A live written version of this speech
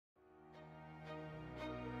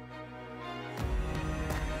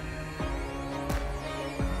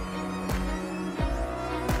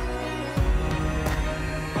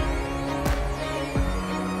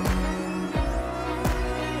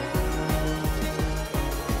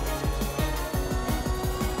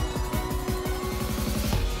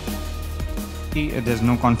There's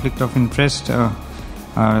no conflict of interest.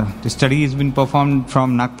 The study has been performed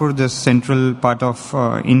from Nagpur, the central part of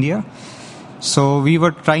India. So we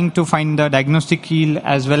were trying to find the diagnostic yield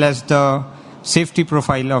as well as the safety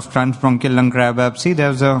profile of transbronchial lung cryobiopsy. There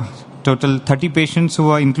was a total 30 patients who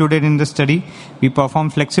were included in the study. We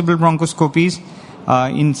performed flexible bronchoscopies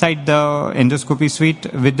inside the endoscopy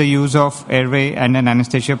suite with the use of airway and an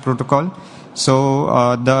anesthesia protocol.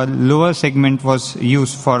 So the lower segment was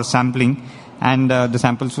used for sampling, and the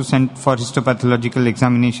samples were sent for histopathological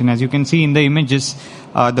examination. As you can see in the images,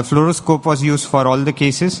 the fluoroscope was used for all the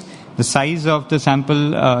cases. The size of the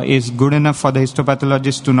sample is good enough for the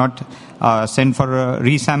histopathologist to not send for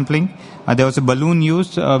resampling. There was a balloon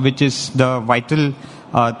used, which is the vital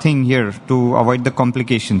thing here to avoid the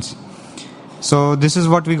complications. So this is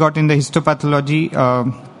what we got in the histopathology.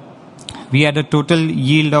 We had a total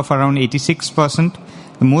yield of around 86%.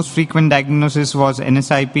 The most frequent diagnosis was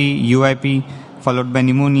NSIP, UIP, followed by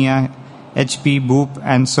pneumonia, HP, BOOP,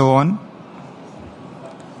 and so on.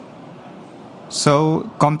 So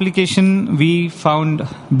complication, we found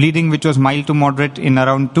bleeding which was mild to moderate in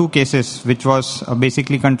around 2 cases, which was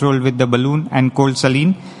basically controlled with the balloon and cold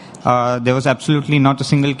saline. There was absolutely not a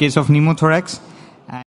single case of pneumothorax.